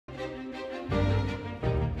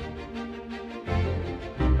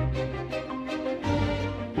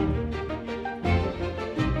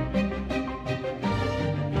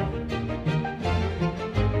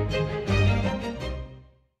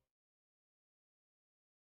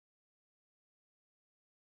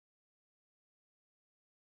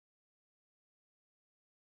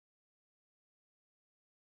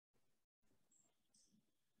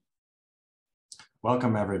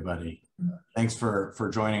Welcome, everybody. Thanks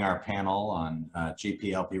for joining our panel on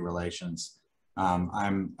GP-LP relations.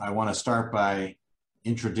 I want to start by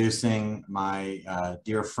introducing my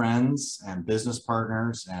dear friends and business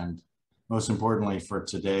partners, and most importantly for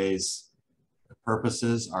today's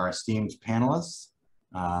purposes, our esteemed panelists.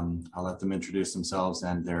 I'll let them introduce themselves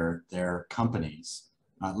and their companies.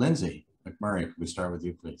 Lindsey, McMurray, could we start with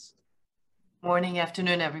you, please? Morning,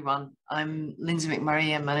 afternoon, everyone. I'm Lindsey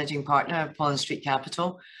McMurray. I'm managing partner of Pollen Street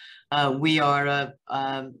Capital. We are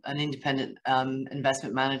an independent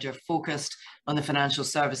investment manager focused on the financial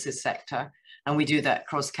services sector, and we do that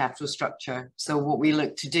across capital structure. So what we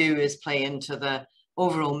look to do is play into the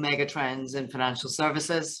overall mega trends in financial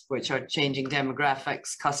services, which are changing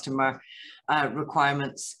demographics, customer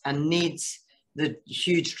requirements and needs, the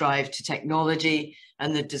huge drive to technology,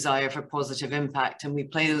 and the desire for positive impact. And we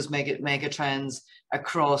play those mega trends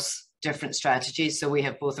across different strategies. So we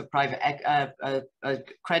have both a a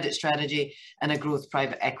credit strategy and a growth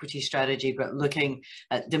private equity strategy, but looking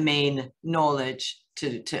at domain knowledge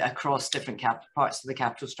to across different parts of the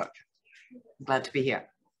capital structure. I'm glad to be here.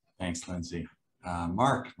 Thanks, Lindsey.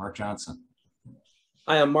 Mark Johnson.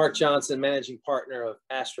 Hi, I'm Mark Johnson, managing partner of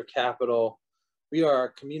Astra Capital. We are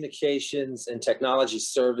a communications and technology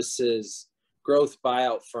services growth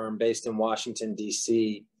buyout firm based in Washington,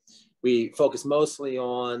 D.C. We focus mostly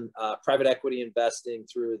on private equity investing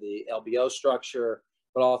through the LBO structure,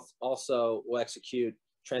 but also will execute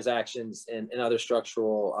transactions and other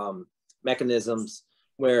structural mechanisms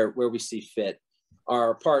where we see fit.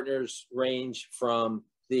 Our partners range from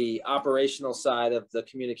the operational side of the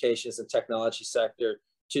communications and technology sector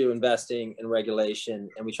to investing and regulation,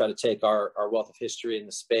 and we try to take our wealth of history in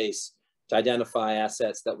the space to identify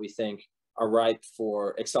assets that we think are ripe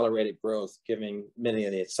for accelerated growth, given many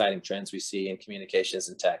of the exciting trends we see in communications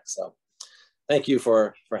and tech. So thank you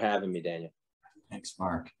for having me, Daniel. Thanks,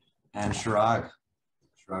 Mark. And Chirag.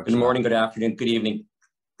 Good morning, good afternoon, good evening.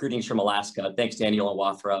 Greetings from Alaska. Thanks, Daniel and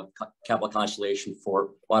Wafra Capital Constellation,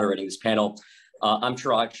 for moderating this panel. I'm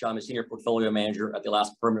Chirag Shah. I'm a senior portfolio manager at the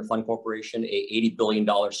Alaska Permanent Fund Corporation, a $80 billion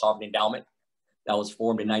sovereign endowment that was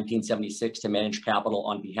formed in 1976 to manage capital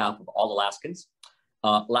on behalf of all Alaskans.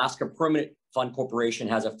 Alaska Permanent Fund Corporation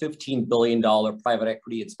has a $15 billion private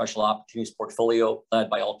equity and special opportunities portfolio led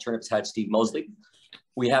by alternatives head Steve Mosley.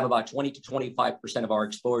 We have about 20 to 25% of our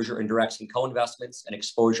exposure in directs and co-investments and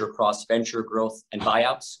exposure across venture growth and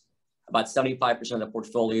buyouts. About 75% of the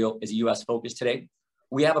portfolio is US focused today.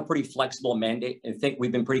 We have a pretty flexible mandate and think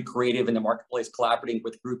we've been pretty creative in the marketplace, collaborating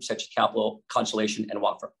with groups such as Capital Constellation and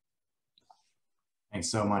Wafra. Thanks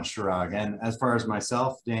so much, Chirag. And as far as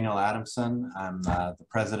myself, Daniel Adamson, I'm the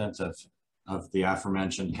president of the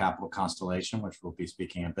aforementioned Capital Constellation, which we'll be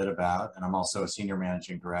speaking a bit about. And I'm also a senior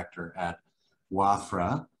managing director at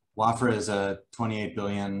Wafra. Wafra is a $28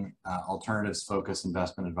 billion alternatives-focused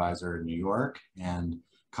investment advisor in New York. And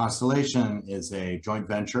Constellation is a joint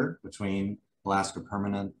venture between Alaska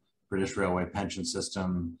Permanent, British Railway Pension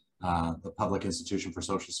System, the Public Institution for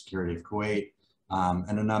Social Security of Kuwait,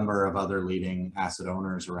 and a number of other leading asset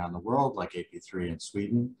owners around the world, like AP3 in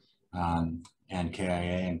Sweden and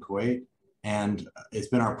KIA in Kuwait. And it's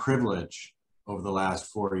been our privilege over the last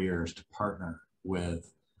 4 years to partner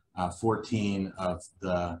with 14 of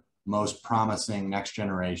the most promising next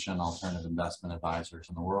generation alternative investment advisors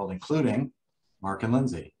in the world, including Mark and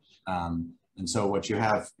Lindsey. And so what you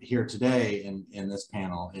have here today in this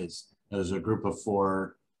panel is there's a group of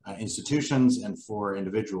 4 institutions and 4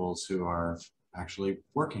 individuals who are actually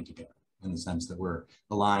working together in the sense that we're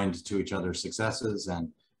aligned to each other's successes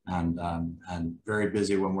and very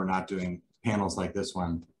busy when we're not doing panels like this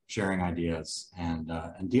one, sharing ideas and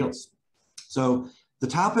deals. So the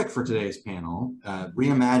topic for today's panel,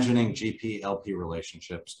 reimagining GP-LP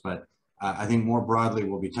relationships, but I think more broadly,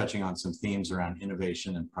 we'll be touching on some themes around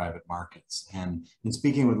innovation in private markets. And in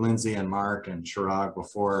speaking with Lindsey and Mark and Chirag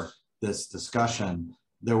before this discussion,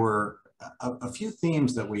 there were a few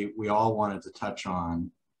themes that we all wanted to touch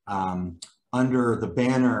on under the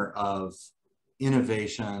banner of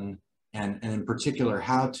innovation and in particular,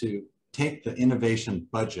 how to take the innovation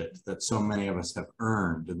budget that so many of us have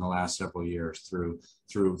earned in the last several years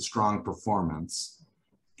through strong performance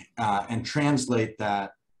and translate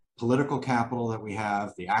that political capital that we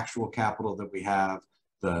have, the actual capital that we have,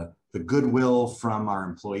 the goodwill from our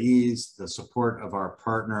employees, the support of our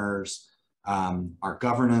partners, our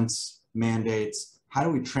governance mandates. How do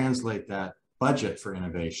we translate that budget for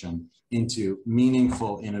innovation into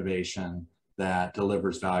meaningful innovation that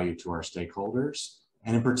delivers value to our stakeholders?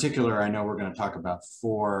 And in particular, I know we're going to talk about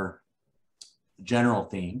 4 general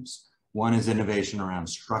themes. One is innovation around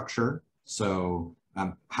structure. So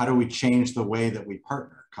How do we change the way that we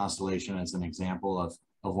partner? Constellation is an example of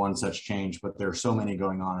one such change, but there are so many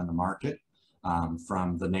going on in the market,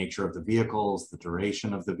 from the nature of the vehicles, the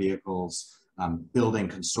duration of the vehicles, building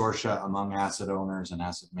consortia among asset owners and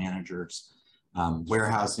asset managers,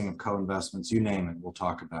 warehousing of co-investments, you name it, we'll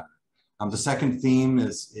talk about it. The second theme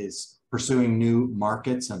is pursuing new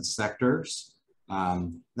markets and sectors.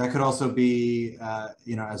 That could also be,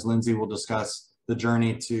 as Lindsey will discuss, the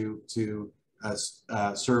journey to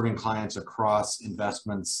serving clients across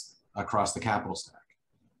investments across the capital stack.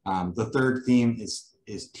 The third theme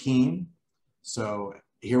is team. So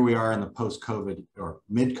here we are in the post-COVID or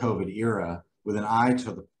mid-COVID era with an eye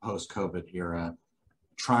to the post-COVID era,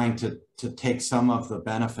 trying to take some of the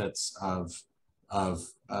benefits of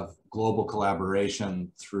global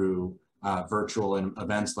collaboration through virtual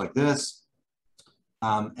events like this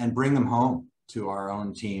and bring them home to our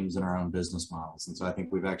own teams and our own business models. And so I think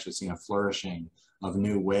we've actually seen a flourishing of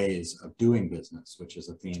new ways of doing business, which is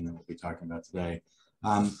a theme that we'll be talking about today.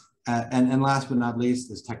 And last but not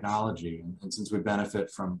least is technology. And since we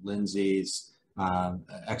benefit from Lindsey's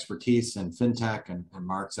expertise in fintech and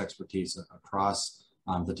Mark's expertise across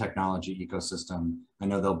the technology ecosystem, I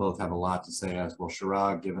know they'll both have a lot to say, as will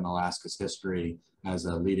Chirag, given Alaska's history as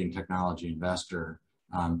a leading technology investor,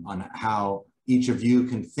 on how each of you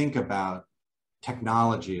can think about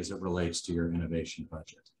technology as it relates to your innovation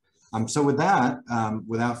budget. So with that,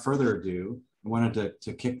 without further ado, I wanted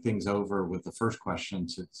to kick things over with the first question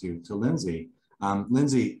to Lindsey.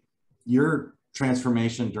 Lindsey, your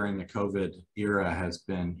transformation during the COVID era has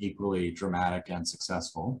been equally dramatic and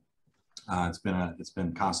successful. It's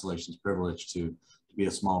been Constellation's privilege to be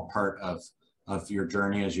a small part of your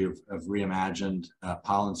journey as you've reimagined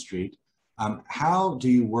Pollen Street. How do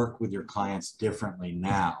you work with your clients differently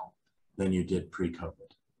now than you did pre-COVID?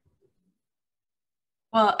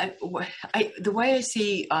 Well, the way I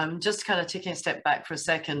see, just kind of taking a step back for a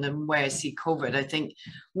second, and where I see COVID, I think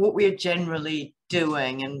what we're generally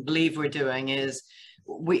doing and believe we're doing is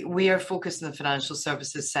we are focused in the financial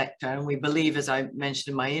services sector, and we believe, as I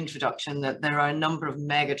mentioned in my introduction, that there are a number of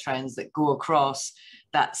mega trends that go across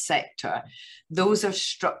that sector. Those are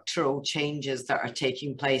structural changes that are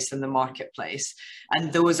taking place in the marketplace,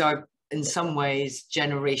 and those are in some ways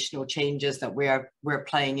generational changes that we're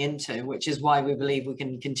playing into, which is why we believe we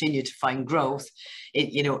can continue to find growth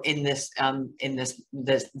in this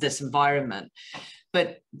environment.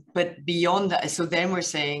 But beyond that, so then we're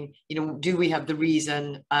saying, do we have the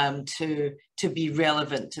reason to be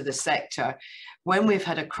relevant to the sector? When we've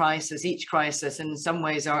had a crisis, each crisis, and in some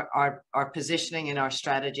ways our positioning and our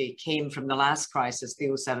strategy came from the last crisis, the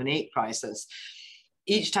 07-08 crisis.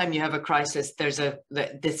 Each time you have a crisis, there's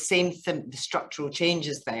the same the structural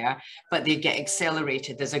changes there, but they get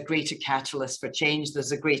accelerated. There's a greater catalyst for change.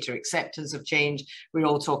 There's a greater acceptance of change. We're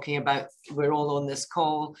all talking about, we're all on this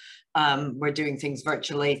call. We're doing things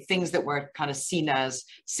virtually. Things that were kind of seen as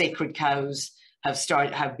sacred cows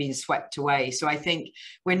have been swept away. So I think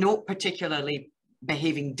we're not particularly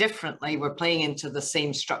behaving differently. We're playing into the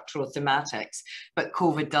same structural thematics, but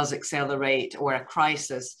COVID does accelerate, or a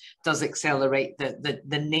crisis does accelerate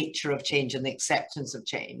the nature of change and the acceptance of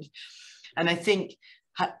change. And I think,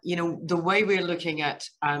 the way we're looking at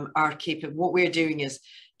what we're doing is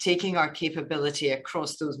taking our capability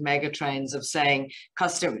across those mega trends of saying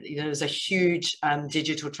there's a huge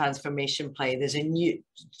digital transformation play. There's a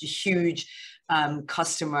huge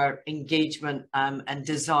customer engagement and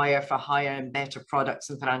desire for higher and better products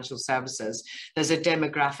and financial services. There's a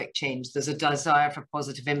demographic change. There's a desire for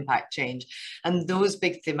positive impact change. And those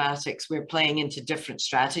big thematics, we're playing into different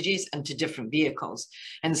strategies and to different vehicles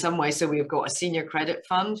in some way. So we've got a senior credit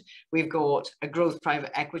fund. We've got a growth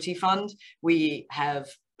private equity fund. We have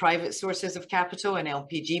private sources of capital and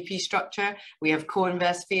LPGP structure. We have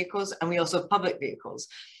co-invest vehicles, and we also have public vehicles.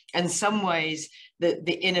 In some ways,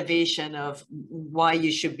 the innovation of why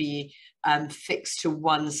you should be fixed to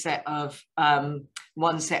one set of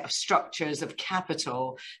structures of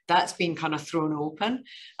capital, that's been kind of thrown open,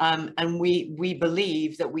 and we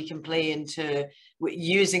believe that we can play into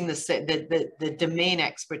using the domain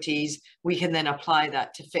expertise. We can then apply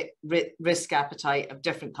that to fit risk appetite of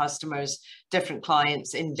different customers, different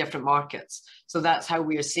clients in different markets. So that's how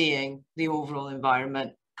we are seeing the overall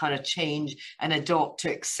environment kind of change and adopt to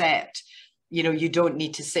accept, you don't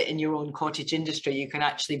need to sit in your own cottage industry. You can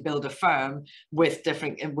actually build a firm with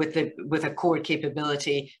a core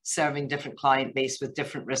capability serving different client base with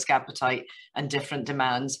different risk appetite and different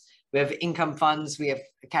demands. We have income funds, we have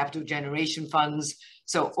capital generation funds.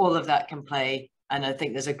 So all of that can play. And I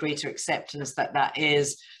think there's a greater acceptance that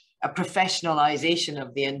is a professionalization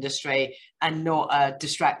of the industry and not a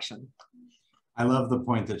distraction. I love the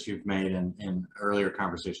point that you've made in earlier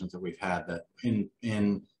conversations that we've had, that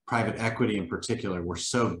in private equity in particular, we're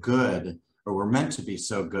so good, or we're meant to be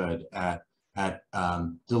so good at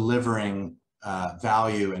delivering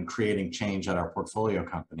value and creating change at our portfolio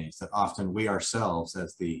companies, that often we ourselves,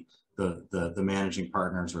 as the managing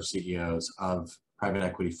partners or CEOs of private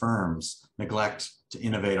equity firms, neglect to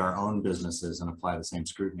innovate our own businesses and apply the same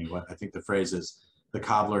scrutiny. What I think the phrase is, the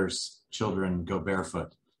cobbler's children go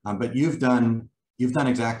barefoot. But you've done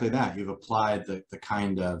exactly that. You've applied the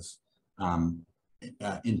kind of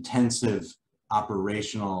intensive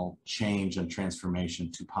operational change and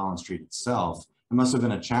transformation to Pollen Street itself. It must have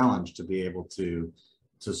been a challenge to be able to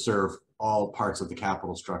serve all parts of the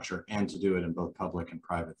capital structure and to do it in both public and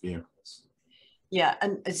private vehicles. Yeah,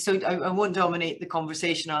 and so I won't dominate the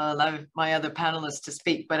conversation. I'll allow my other panelists to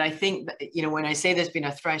speak. But I think that, you know, when I say there's been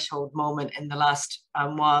a threshold moment in the last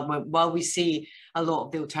while we see a lot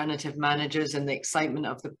of the alternative managers and the excitement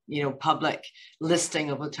of the, you know, public listing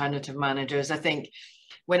of alternative managers, I think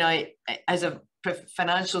when I, as a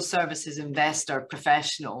financial services investor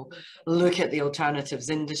professional, look at the alternatives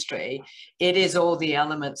industry, it is all the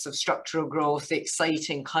elements of structural growth, the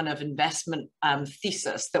exciting kind of investment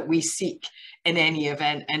thesis that we seek in any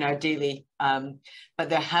event in our daily, but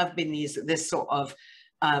there have been this sort of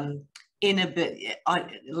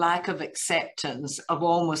lack of acceptance of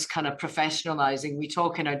almost kind of professionalizing. We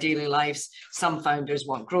talk in our daily lives, some founders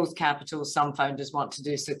want growth capital, some founders want to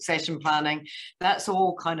do succession planning. That's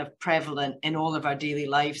all kind of prevalent in all of our daily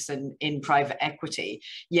lives and in private equity.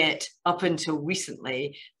 Yet up until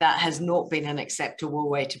recently, that has not been an acceptable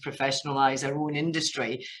way to professionalize our own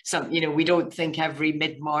industry. So, you know, we don't think every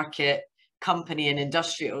mid-market company and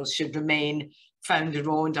industrials should remain founder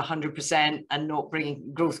owned 100% and not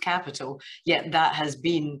bringing growth capital. Yet that has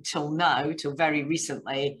been till now, till very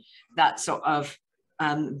recently, that sort of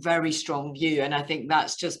very strong view. And I think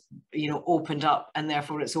that's just, you know, opened up, and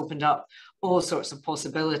therefore it's opened up all sorts of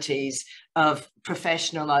possibilities of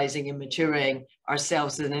professionalizing and maturing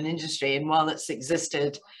ourselves in an industry. And while it's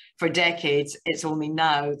existed for decades, it's only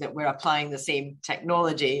now that we're applying the same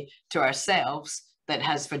technology to ourselves that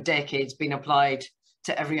has for decades been applied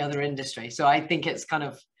to every other industry. So I think it's kind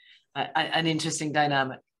of an interesting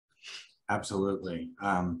dynamic. Absolutely.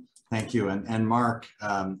 Thank you. And Mark,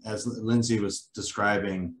 as Lindsey was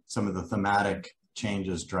describing some of the thematic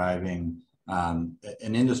changes driving an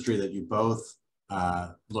industry that you both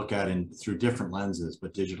look at through different lenses,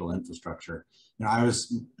 but digital infrastructure. You know, I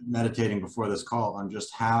was meditating before this call on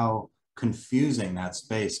just how confusing that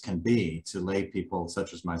space can be to lay people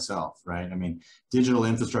such as myself, right? I mean, digital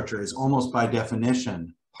infrastructure is almost by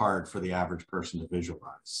definition hard for the average person to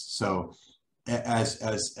visualize. So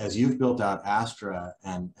as you've built out Astra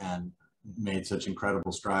and made such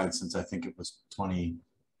incredible strides since I think it was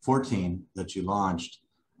 2014 that you launched,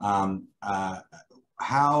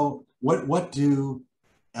 what do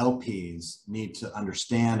LPs need to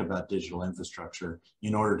understand about digital infrastructure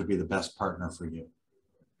in order to be the best partner for you?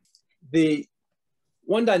 The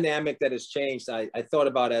one dynamic that has changed, I thought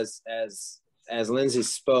about as Lindsey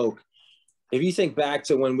spoke. If you think back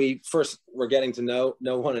to when we first were getting to know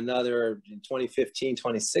one another in 2015,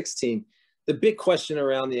 2016, the big question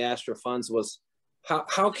around the Astra funds was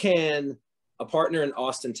how can a partner in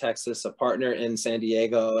Austin, Texas, a partner in San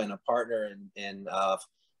Diego, and a partner in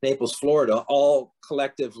Naples, Florida, all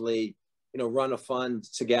collectively, you know, run a fund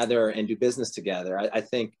together and do business together. I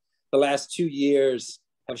think the last 2 years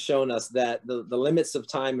have shown us that the limits of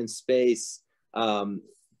time and space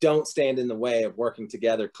don't stand in the way of working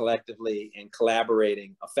together collectively and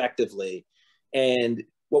collaborating effectively. And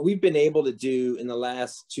what we've been able to do in the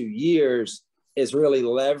last 2 years is really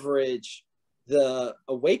leverage the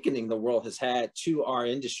awakening the world has had to our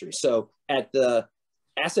industry. So at the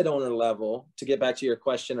asset owner level, to get back to your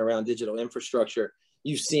question around digital infrastructure,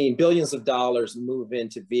 you've seen billions of dollars move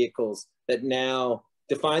into vehicles that now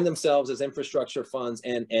define themselves as infrastructure funds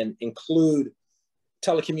and include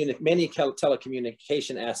many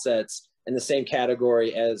telecommunication assets in the same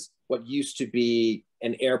category as what used to be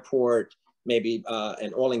an airport, maybe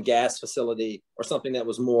an oil and gas facility, or something that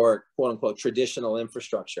was more quote unquote traditional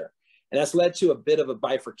infrastructure. And that's led to a bit of a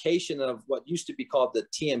bifurcation of what used to be called the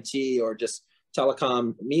TMT, or just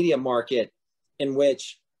telecom media market, in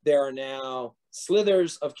which there are now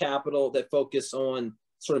slithers of capital that focus on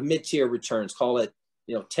sort of mid-tier returns, call it,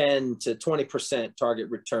 you know, 10 to 20% target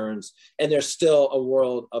returns. And there's still a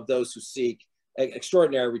world of those who seek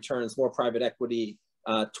extraordinary returns, more private equity,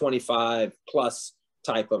 25 plus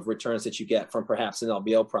type of returns that you get from perhaps an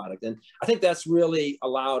LBO product. And I think that's really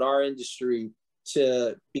allowed our industry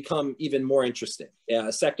to become even more interesting.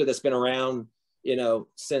 A sector that's been around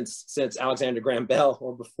since Alexander Graham Bell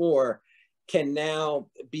or before, can now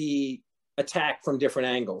be attacked from different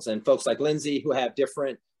angles. And folks like Lindsey, who have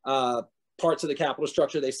different parts of the capital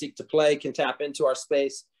structure they seek to play, can tap into our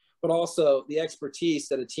space, but also the expertise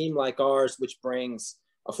that a team like ours, which brings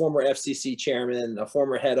a former FCC chairman, a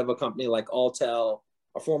former head of a company like Altel,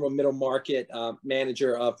 a former middle market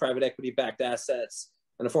manager of private equity-backed assets,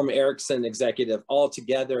 and a former Ericsson executive, all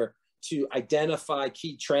together to identify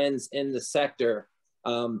key trends in the sector,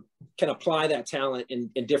 can apply that talent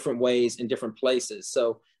in different ways in different places.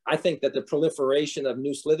 So I think that the proliferation of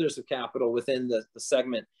new slithers of capital within the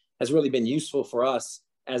segment has really been useful for us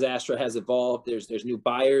as Astra has evolved. There's new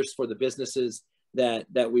buyers for the businesses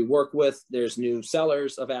that we work with. There's new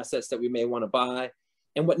sellers of assets that we may want to buy.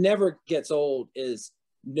 And what never gets old is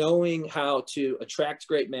knowing how to attract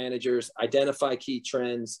great managers, identify key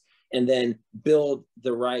trends, and then build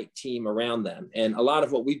the right team around them. And a lot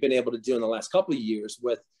of what we've been able to do in the last couple of years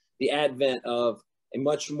with the advent of a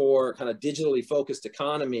much more kind of digitally focused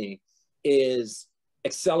economy is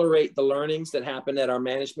accelerate the learnings that happen at our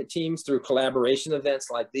management teams through collaboration events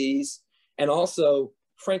like these, and also,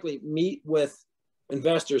 frankly, meet with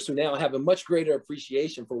investors who now have a much greater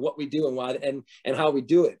appreciation for what we do and why and how we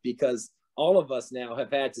do it, because all of us now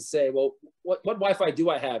have had to say, well, what Wi-Fi do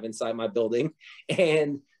I have inside my building?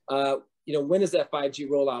 And when is that 5G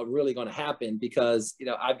rollout really going to happen? Because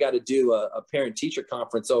I've got to do a parent-teacher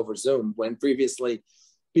conference over Zoom when previously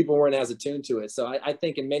people weren't as attuned to it. So I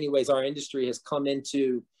think in many ways our industry has come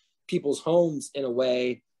into people's homes in a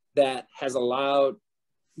way that has allowed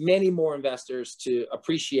many more investors to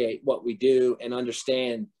appreciate what we do and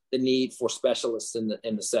understand the need for specialists in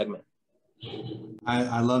the segment.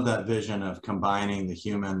 I love that vision of combining the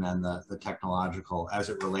human and the technological as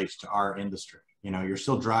it relates to our industry. You're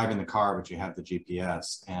still driving the car, but you have the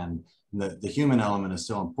GPS, and the human element is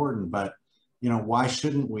still important. But why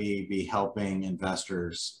shouldn't we be helping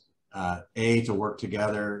investors to work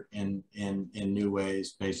together in new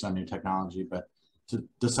ways based on new technology, but to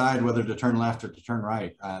decide whether to turn left or to turn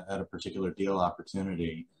right at a particular deal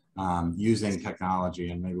opportunity using technology?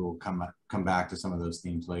 And maybe we'll come back to some of those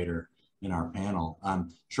themes later in our panel.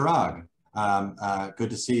 Chirag, good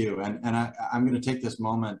to see you. And I'm going to take this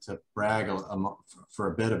moment to brag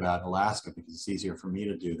for a bit about Alaska, because it's easier for me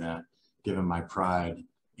to do that, given my pride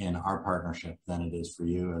in our partnership than it is for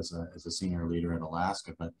you as a senior leader at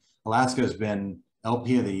Alaska. But Alaska has been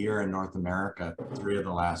LP of the Year in North America 3 of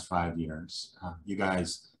the last 5 years. You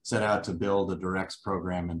guys set out to build a directs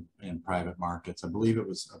program in private markets. I believe it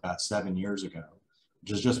was about 7 years ago,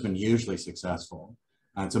 which has just been hugely successful.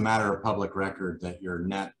 It's a matter of public record that your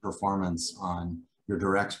net performance on your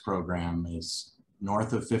directs program is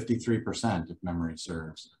north of 53%, if memory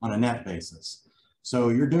serves, on a net basis. So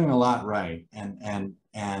you're doing a lot right, and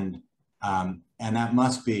that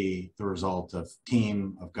must be the result of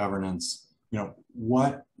team, of governance.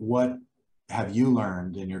 What have you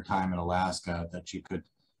learned in your time in Alaska that you could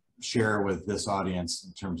share with this audience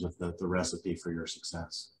in terms of the recipe for your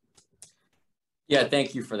success? Yeah,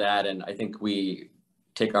 thank you for that. And I think we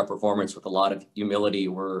take our performance with a lot of humility.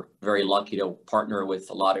 We're very lucky to partner with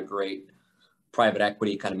a lot of great private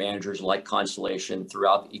equity kind of managers like Constellation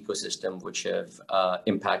throughout the ecosystem, which have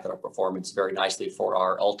impacted our performance very nicely for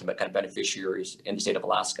our ultimate kind of beneficiaries in the state of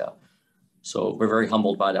Alaska. So we're very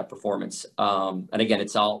humbled by that performance. And again,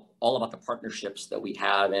 it's all about the partnerships that we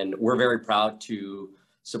have. And we're very proud to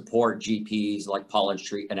support GPs like Pollen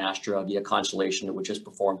Street and Astra via Constellation, which has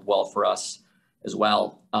performed well for us as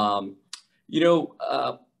well.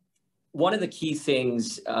 One of the key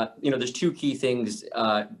things, there's 2 key things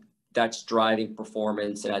that's driving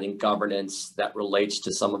performance and I think governance that relates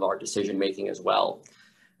to some of our decision-making as well.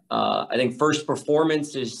 I think first,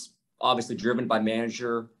 performance is obviously driven by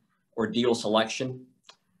manager or deal selection,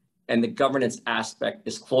 and the governance aspect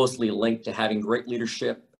is closely linked to having great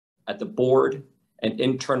leadership at the board and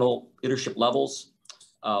internal leadership levels,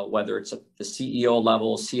 whether it's at the CEO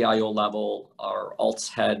level, CIO level, or alts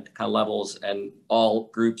head kind of levels, and all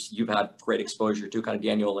groups you've had great exposure to, kind of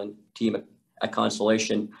Daniel and team at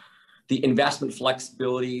Constellation. The investment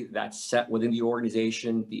flexibility that's set within the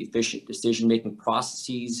organization, the efficient decision-making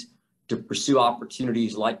processes to pursue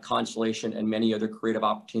opportunities like Constellation and many other creative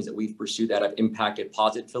opportunities that we've pursued that have impacted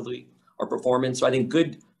positively our performance. So I think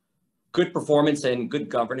good performance and good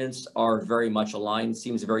governance are very much aligned.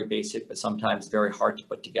 Seems very basic, but sometimes very hard to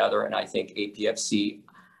put together. And I think APFC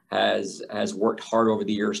has worked hard over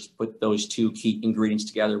the years to put those 2 key ingredients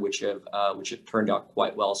together, which have turned out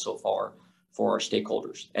quite well so far for our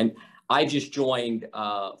stakeholders. And I just joined,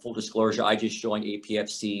 full disclosure, I just joined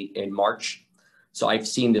APFC in March. So I've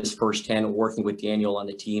seen this firsthand working with Daniel on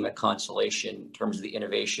the team at Constellation in terms of the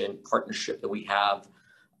innovation partnership that we have,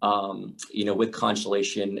 with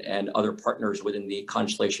Constellation and other partners within the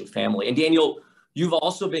Constellation family. And Daniel, you've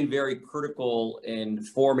also been very critical in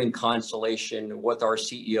forming Constellation with our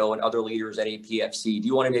CEO and other leaders at APFC. Do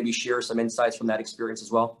you want to maybe share some insights from that experience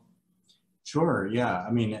as well? Sure. Yeah.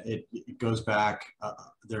 I mean, it goes back.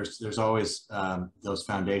 There's always those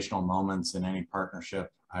foundational moments in any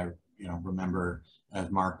partnership. I remember, as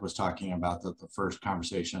Mark was talking about, the first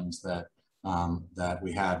conversations that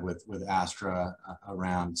we had with Astra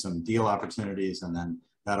around some deal opportunities, and then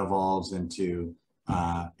that evolves into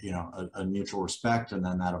a mutual respect, and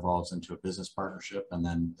then that evolves into a business partnership, and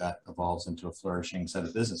then that evolves into a flourishing set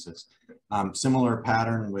of businesses. Similar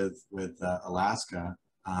pattern with Alaska.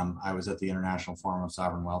 I was at the International Forum of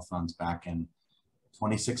Sovereign Wealth Funds back in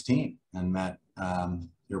 2016 and met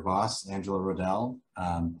your boss, Angela Rodell,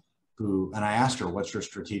 and I asked her, what's your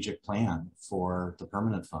strategic plan for the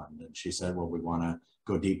permanent fund? And she said, well, we want to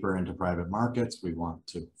go deeper into private markets. We want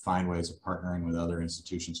to find ways of partnering with other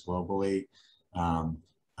institutions globally.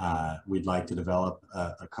 We'd like to develop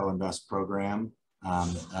a co-invest program.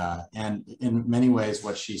 And in many ways,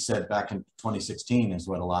 what she said back in 2016 is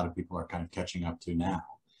what a lot of people are kind of catching up to now.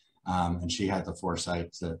 And she had the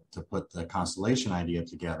foresight to put the Constellation idea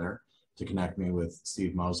together, to connect me with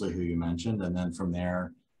Steve Mosley, who you mentioned. And then from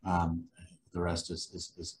there, the rest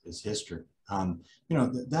is history.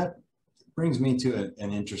 That brings me to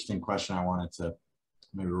an interesting question I wanted to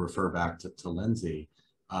maybe refer back to Lindsey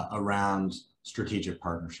around strategic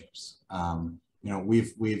partnerships. Of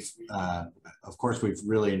course, we've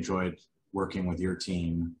really enjoyed working with your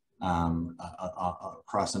team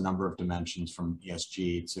across a number of dimensions, from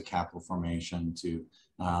ESG to capital formation to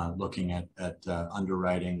looking at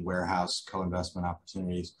underwriting, warehouse, co-investment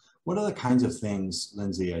opportunities. What are the kinds of things,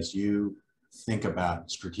 Lindsey, as you think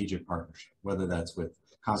about strategic partnership, whether that's with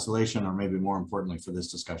Constellation or maybe more importantly for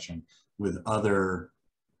this discussion, with other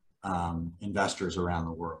investors around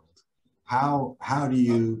the world? How do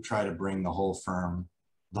you try to bring the whole firm,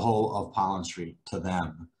 the whole of Pollen Street, to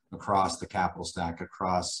them across the capital stack,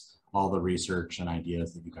 across all the research and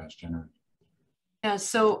ideas that you guys generate? Yeah,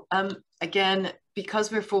 so again,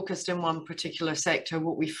 because we're focused in one particular sector,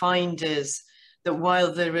 what we find is that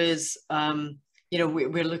while there is,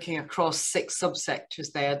 we're looking across 6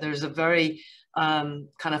 subsectors there, there's a very kind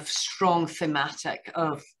of strong thematic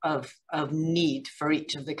of need for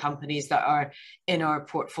each of the companies that are in our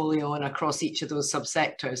portfolio and across each of those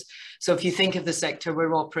subsectors. So if you think of the sector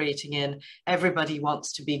we're operating in, everybody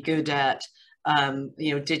wants to be good at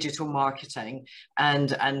digital marketing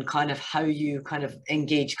and kind of how you kind of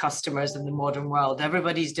engage customers in the modern world.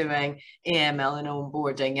 Everybody's doing AML and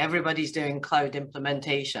onboarding. Everybody's doing cloud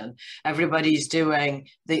implementation. Everybody's doing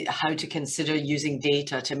how to consider using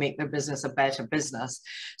data to make their business a better business.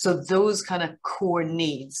 So those kind of core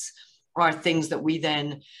needs are things that we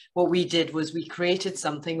then, what we did was we created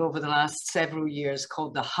something over the last several years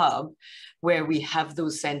called the Hub, where we have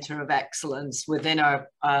those center of excellence within our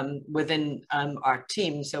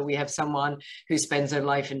team. So we have someone who spends their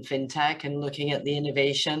life in fintech and looking at the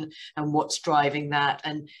innovation and what's driving that,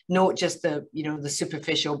 and not just the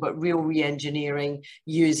superficial, but real re-engineering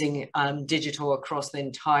using digital across the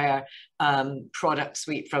entire product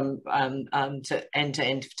suite from to end to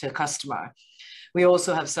end to customer. We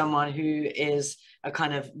also have someone who is a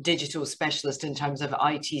kind of digital specialist in terms of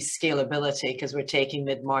IT scalability, because we're taking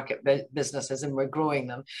mid-market businesses and we're growing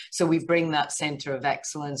them. So we bring that center of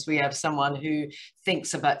excellence. We have someone who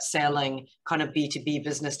thinks about selling kind of B2B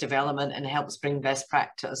business development and helps bring best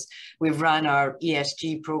practice. We've run our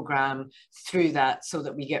ESG program through that so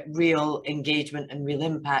that we get real engagement and real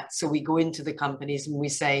impact. So we go into the companies and we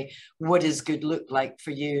say, what does good look like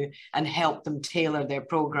for you, and help them tailor their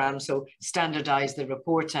program, so standardize the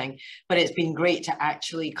reporting. But it's been great to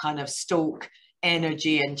actually kind of stoke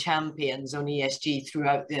energy and champions on ESG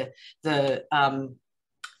throughout the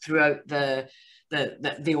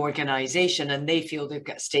organization, and they feel they've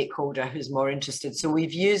got a stakeholder who's more interested. So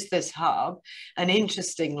we've used this hub, and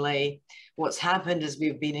interestingly, what's happened is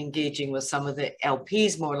we've been engaging with some of the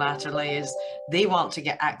LPs more latterly is they want to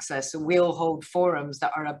get access. So we'll hold forums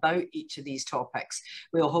that are about each of these topics.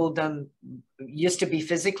 We'll hold them, used to be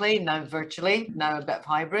physically, now virtually, now a bit of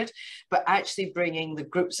hybrid, but actually bringing the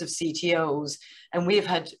groups of CTOs. And we've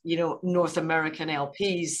had, North American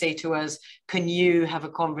LPs say to us, can you have a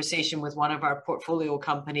conversation with one of our portfolio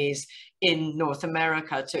companies in North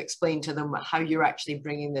America to explain to them how you're actually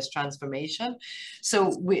bringing this transformation?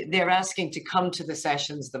 So they're asking to come to the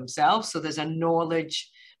sessions themselves. So there's a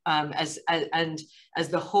knowledge as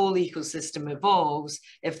the whole ecosystem evolves,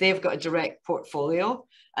 if they've got a direct portfolio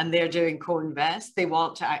and they're doing co-invest, they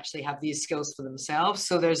want to actually have these skills for themselves.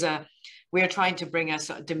 So we're trying to bring a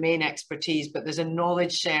sort of domain expertise, but there's a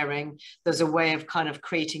knowledge sharing. There's a way of kind of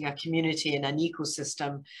creating a community and an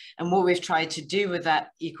ecosystem. And what we've tried to do with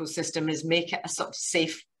that ecosystem is make it a sort of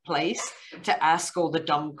safe place to ask all the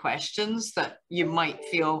dumb questions that you might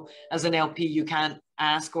feel as an LP you can't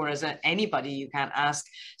ask, or as anybody you can't ask.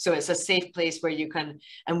 So it's a safe place where you can,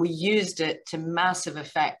 and we used it to massive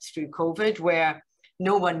effect through COVID, where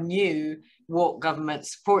no one knew what government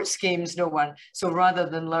support schemes, no one. So rather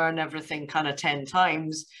than learn everything kind of 10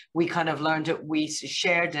 times, we kind of learned it, we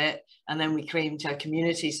shared it, and then we came to a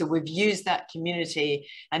community. So we've used that community,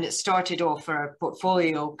 and it started off for our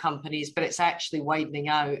portfolio companies, but it's actually widening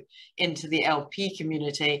out into the LP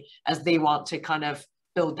community as they want to kind of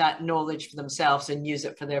build that knowledge for themselves and use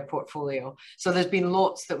it for their portfolio. So there's been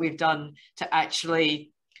lots that we've done to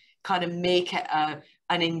actually kind of make it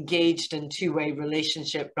an engaged and two-way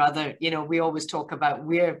relationship. Rather, you know, we always talk about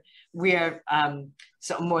we're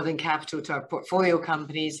sort of more than capital to our portfolio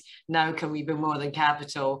companies. Now can we be more than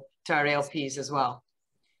capital to our LPs as well?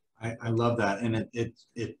 I love that. And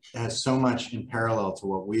it has so much in parallel to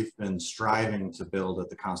what we've been striving to build at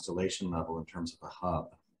the constellation level in terms of a hub,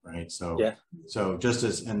 right? So, yeah. So just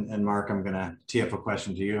as, and Mark, I'm going to tee up a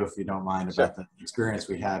question to you, if you don't mind, about the experience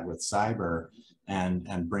we had with cyber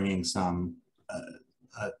and bringing some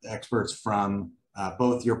experts from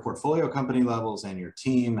both your portfolio company levels and your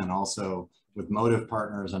team, and also with Motive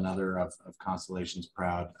Partners, another of Constellation's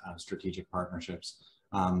proud strategic partnerships,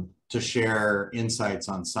 to share insights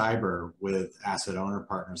on cyber with asset owner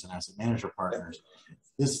partners and asset manager partners.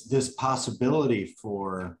 This possibility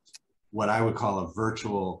for what I would call a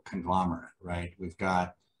virtual conglomerate, right? We've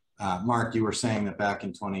got, Mark, you were saying that back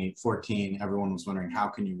in 2014, everyone was wondering, how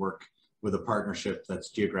can you work with a partnership that's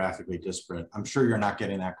geographically disparate? I'm sure you're not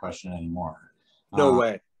getting that question anymore. No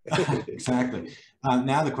way. Exactly.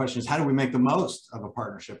 Now the question is, how do we make the most of a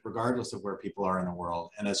partnership regardless of where people are in the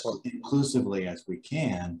world, and as inclusively as we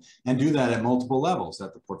can, and do that at multiple levels,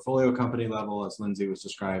 at the portfolio company level, as Lindsey was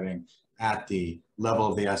describing, at the level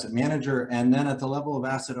of the asset manager, and then at the level of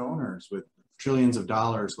asset owners with trillions of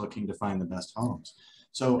dollars looking to find the best homes.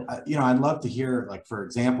 So, you know, I'd love to hear, like, for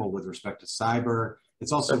example, with respect to cyber,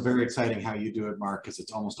 it's also very exciting how you do it, Mark, because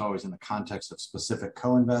it's almost always in the context of specific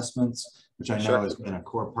co-investments, which I know has been a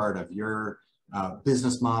core part of your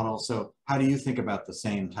business model. So how do you think about the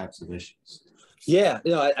same types of issues? Yeah,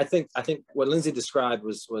 you know, I think what Lindsey described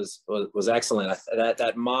was excellent.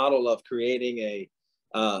 That model of creating a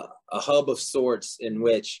hub of sorts in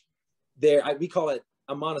which we call it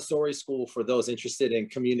a Montessori school for those interested in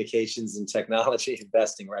communications and technology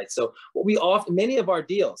investing, right? So what we often, many of our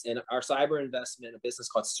deals, and our cyber investment, a business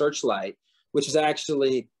called Searchlight, which is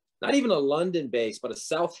actually not even a London-based, but a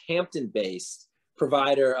Southampton-based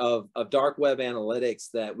provider of dark web analytics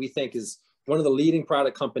that we think is one of the leading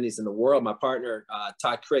product companies in the world. My partner,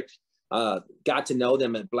 Todd Crick, got to know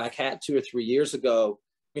them at Black Hat 2 or 3 years ago.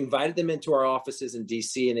 We invited them into our offices in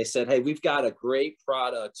DC, and they said, hey, we've got a great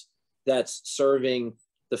product that's serving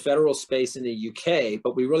the federal space in the UK,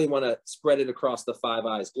 but we really want to spread it across the Five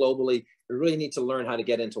Eyes globally. We really need to learn how to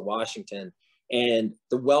get into Washington. And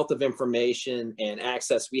the wealth of information and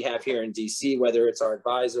access we have here in DC, whether it's our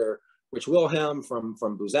advisor, Rich Wilhelm from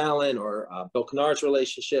Booz Allen, or Bill Kennard's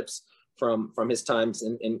relationships from his times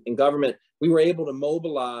in government, we were able to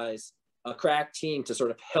mobilize a crack team to sort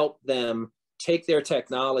of help them take their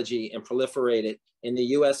technology and proliferate it in the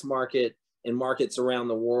US market, in markets around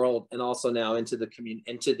the world, and also now into the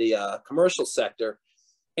commercial sector.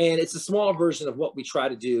 And it's a small version of what we try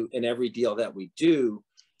to do in every deal that we do.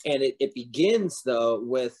 And it begins, though,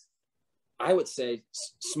 with, I would say,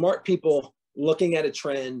 smart people looking at a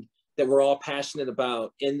trend that we're all passionate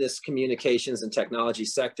about in this communications and technology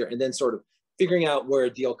sector, and then sort of figuring out where a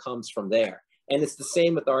deal comes from there. And it's the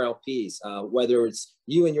same with our LPs, whether it's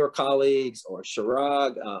you and your colleagues, or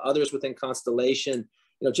Chirag, others within Constellation.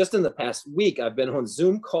 You know, just in the past week, I've been on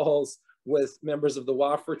Zoom calls with members of the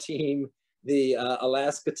Wafra team, the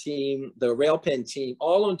Alaska team, the Railpen team,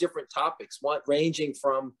 all on different topics, ranging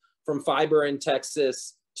from fiber in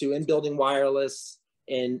Texas to in-building wireless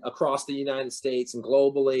and across the United States and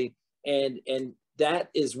globally. And that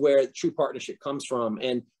is where true partnership comes from.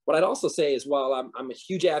 And what I'd also say is, while I'm a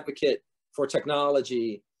huge advocate for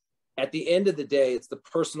technology, at the end of the day, it's the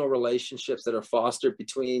personal relationships that are fostered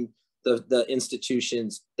between the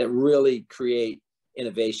institutions that really create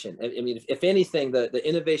innovation. I mean, if anything, the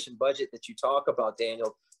innovation budget that you talk about,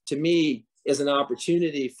 Daniel, to me is an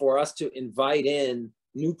opportunity for us to invite in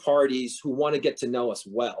new parties who want to get to know us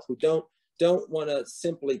well, who don't want to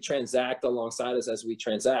simply transact alongside us as we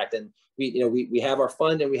transact. And we have our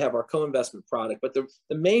fund and we have our co-investment product. But the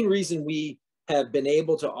main reason we have been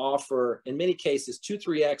able to offer, in many cases,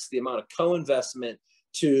 2-3x the amount of co-investment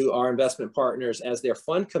to our investment partners as their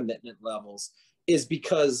fund commitment levels is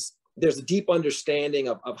because there's a deep understanding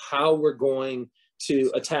of how we're going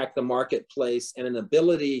to attack the marketplace and an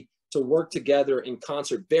ability to work together in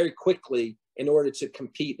concert very quickly in order to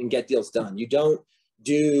compete and get deals done. You don't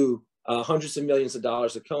do hundreds of millions of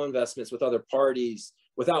dollars of co-investments with other parties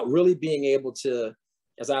without really being able to,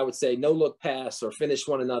 as I would say, no look past or finish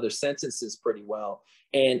one another's sentences pretty well.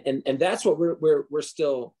 And that's what we're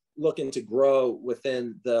still looking to grow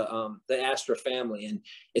within the Astra family. And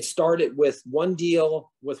it started with one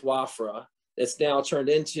deal with Wafra that's now turned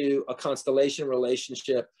into a constellation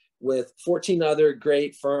relationship with 14 other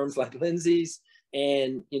great firms like Lindsey's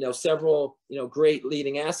and several great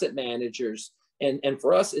leading asset managers. And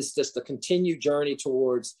for us, it's just a continued journey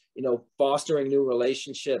towards fostering new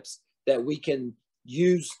relationships that we can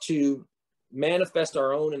use to manifest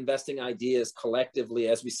our own investing ideas collectively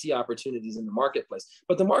as we see opportunities in the marketplace.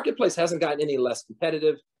 But the marketplace hasn't gotten any less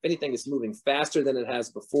competitive. If anything, it's moving faster than it has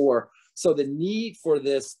before. So the need for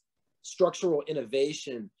this structural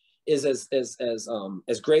innovation is as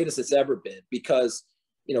great as it's ever been, because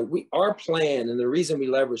our plan and the reason we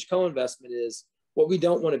leverage co-investment is what we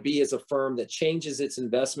don't want to be is a firm that changes its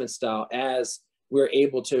investment style as we're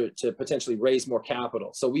able to potentially raise more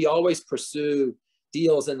capital. So we always pursue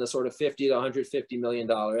deals in the sort of $50 to $150 million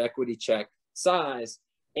equity check size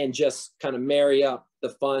and just kind of marry up the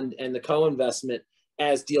fund and the co-investment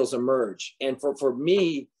as deals emerge. And for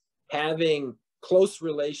me, having close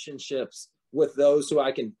relationships with those who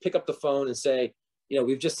I can pick up the phone and say,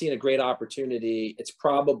 we've just seen a great opportunity. It's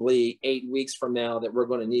probably 8 weeks from now that we're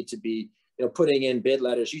going to need to be putting in bid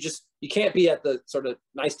letters. You can't be at the sort of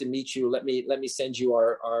nice to meet you, let me send you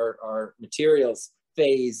our materials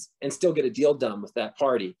phase and still get a deal done with that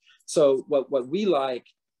party. So what we like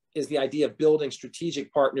is the idea of building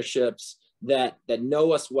strategic partnerships that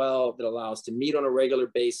know us well, that allow us to meet on a regular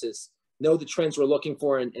basis, know the trends we're looking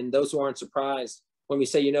for, and those who aren't surprised when we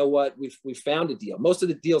say, we've found a deal. Most of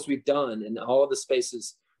the deals we've done in all of the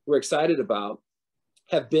spaces we're excited about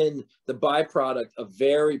have been the byproduct of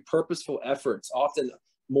very purposeful efforts, often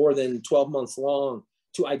more than 12 months long,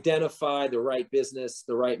 to identify the right business,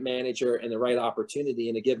 the right manager, and the right opportunity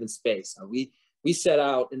in a given space. We set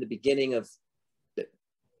out in the beginning of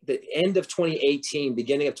the end of 2018,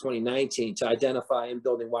 beginning of 2019, to identify and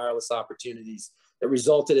building wireless opportunities that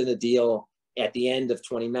resulted in a deal at the end of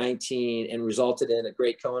 2019 and resulted in a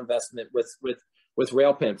great co-investment with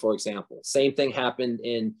Railpen, for example. Same thing happened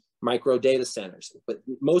in micro data centers, but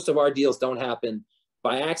most of our deals don't happen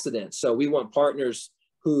by accident. So we want partners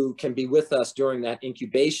who can be with us during that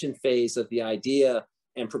incubation phase of the idea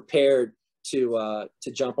and prepared to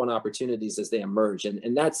jump on opportunities as they emerge.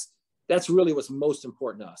 And that's really what's most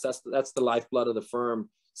important to us. That's the lifeblood of the firm,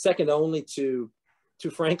 second only to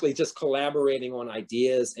frankly just collaborating on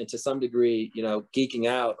ideas and to some degree, geeking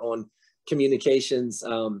out on communications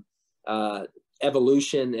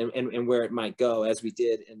evolution and where it might go, as we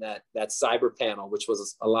did in that cyber panel, which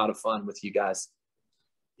was a lot of fun with you guys.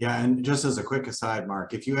 Yeah, and just as a quick aside,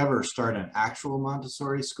 Mark, if you ever start an actual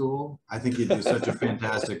Montessori school, I think you'd do such a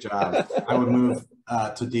fantastic job. I would move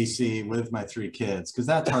to DC with my 3 kids, because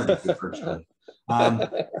that's hard to do virtually.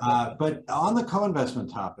 But on the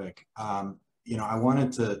co-investment topic, I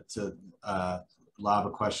wanted to lob a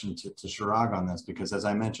question to Chirag on this, because as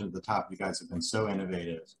I mentioned at the top, you guys have been so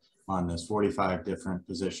innovative on this, 45 different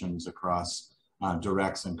positions across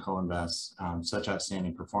directs and co-invests, such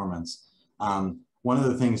outstanding performance. One of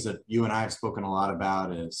the things that you and I have spoken a lot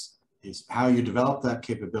about is how you develop that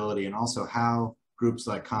capability, and also how groups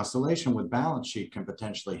like Constellation with balance sheet can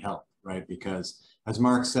potentially help, right? Because as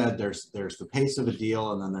Mark said, there's the pace of a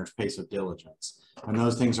deal, and then there's pace of diligence, and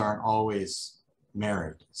those things aren't always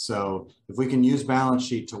married. So if we can use balance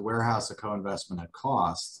sheet to warehouse a co-investment at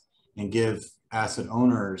cost and give asset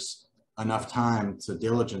owners enough time to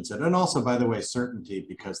diligence it, and also, by the way, certainty,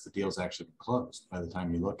 because the deal's actually closed by the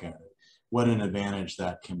time you look at it, what an advantage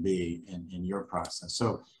that can be in your process.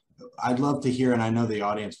 So I'd love to hear, and I know the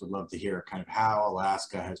audience would love to hear, kind of how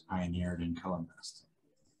Alaska has pioneered in co-invest.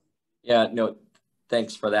 Yeah, no,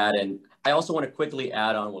 thanks for that. And I also want to quickly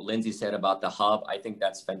add on what Lindsey said about the hub. I think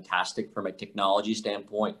that's fantastic from a technology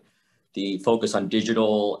standpoint. The focus on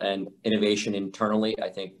digital and innovation internally, I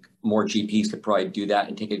think more GPs could probably do that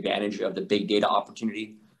and take advantage of the big data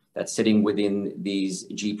opportunity that's sitting within these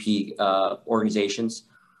GP organizations.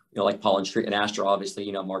 like Pollen Street and Astra,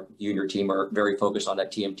 obviously, Mark, you and your team are very focused on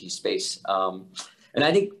that TMT space. And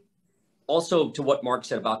I think also to what Mark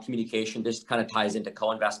said about communication, this kind of ties into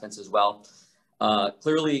co-investments as well.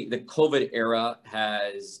 Clearly, the COVID era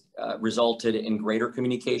has resulted in greater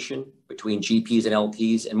communication between GPs and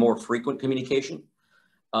LPs and more frequent communication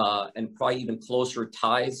and probably even closer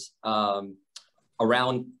ties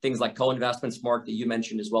around things like co-investments, Mark, that you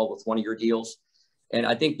mentioned as well with one of your deals. And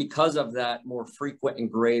I think because of that more frequent and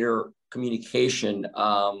greater communication,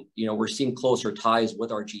 we're seeing closer ties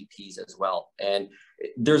with our GPs as well. And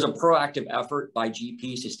there's a proactive effort by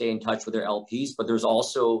GPs to stay in touch with their LPs, but there's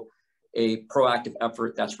also a proactive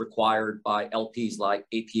effort that's required by LPs like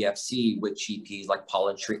APFC with GPs like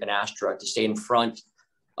Pollen Street and Astra to stay in front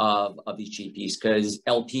of these GPs, because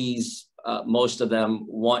LPs, most of them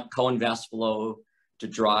want co-invest flow to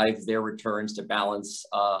drive their returns to balance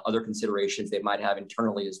other considerations they might have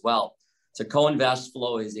internally as well. So co-invest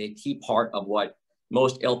flow is a key part of what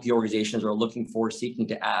most LP organizations are looking for, seeking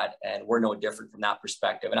to add, and we're no different from that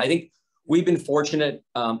perspective. And I think we've been fortunate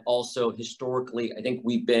also historically. I think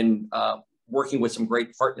we've been working with some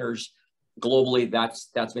great partners globally.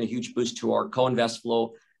 That's been a huge boost to our co-invest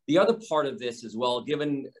flow. The other part of this as well,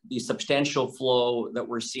 given the substantial flow that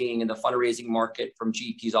we're seeing in the fundraising market from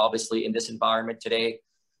GPs, obviously in this environment today,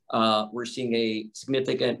 we're seeing a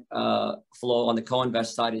significant flow on the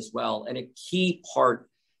co-invest side as well. And a key part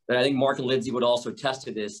that I think Mark and Lindsey would also attest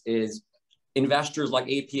to this is investors like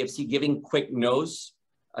APFC giving quick no's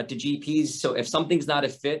to GPs. So if something's not a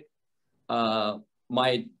fit,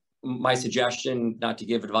 my suggestion, not to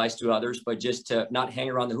give advice to others, but just to not hang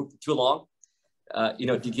around the hoop for too long.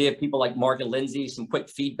 To give people like Mark and Lindsey some quick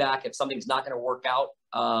feedback if something's not going to work out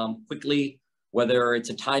quickly, whether it's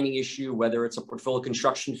a timing issue, whether it's a portfolio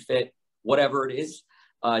construction fit, whatever it is,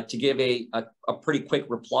 to give a pretty quick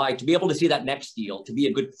reply, to be able to see that next deal, to be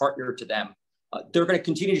a good partner to them. They're going to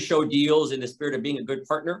continue to show deals in the spirit of being a good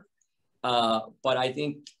partner. But I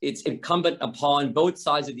think it's incumbent upon both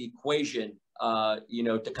sides of the equation,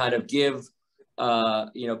 to kind of give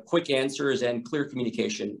quick answers and clear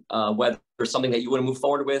communication, whether it's something that you want to move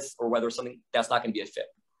forward with or whether it's something that's not going to be a fit.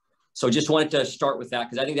 So just wanted to start with that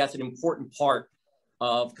because I think that's an important part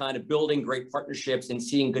of kind of building great partnerships and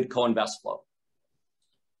seeing good co-invest flow.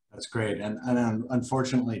 That's great. And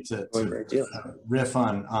unfortunately to riff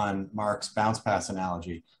on Mark's bounce pass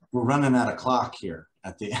analogy, we're running out of clock here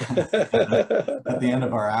at the end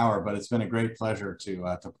of our hour, but it's been a great pleasure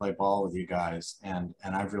to play ball with you guys, and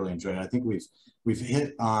I've really enjoyed it. I think we've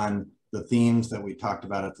hit on the themes that we talked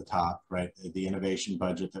about at the top, right? The innovation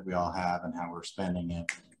budget that we all have and how we're spending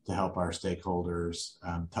it to help our stakeholders,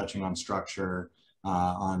 touching on structure,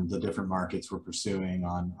 on the different markets we're pursuing,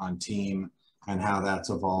 on team, and how that's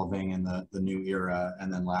evolving in the new era,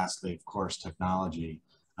 and then lastly, of course, technology.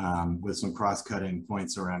 With some cross-cutting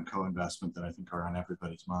points around co-investment that I think are on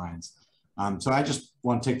everybody's minds. So I just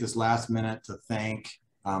want to take this last minute to thank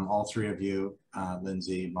all three of you,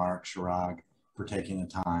 Lindsey, Mark, Chirag, for taking the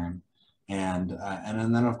time. And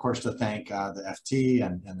then of course to thank the FT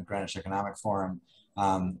and the Greenwich Economic Forum.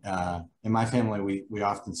 In my family, we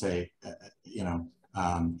often say, in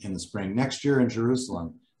the spring, next year in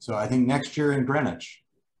Jerusalem. So I think next year in Greenwich,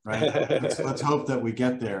 right? let's hope that we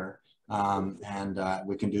get there. And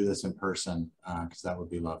we can do this in person because that would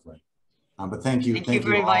be lovely. But thank you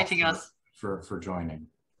for inviting us for joining.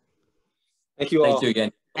 Thank you all. Thank you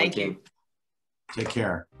again. Thank you. Take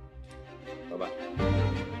care.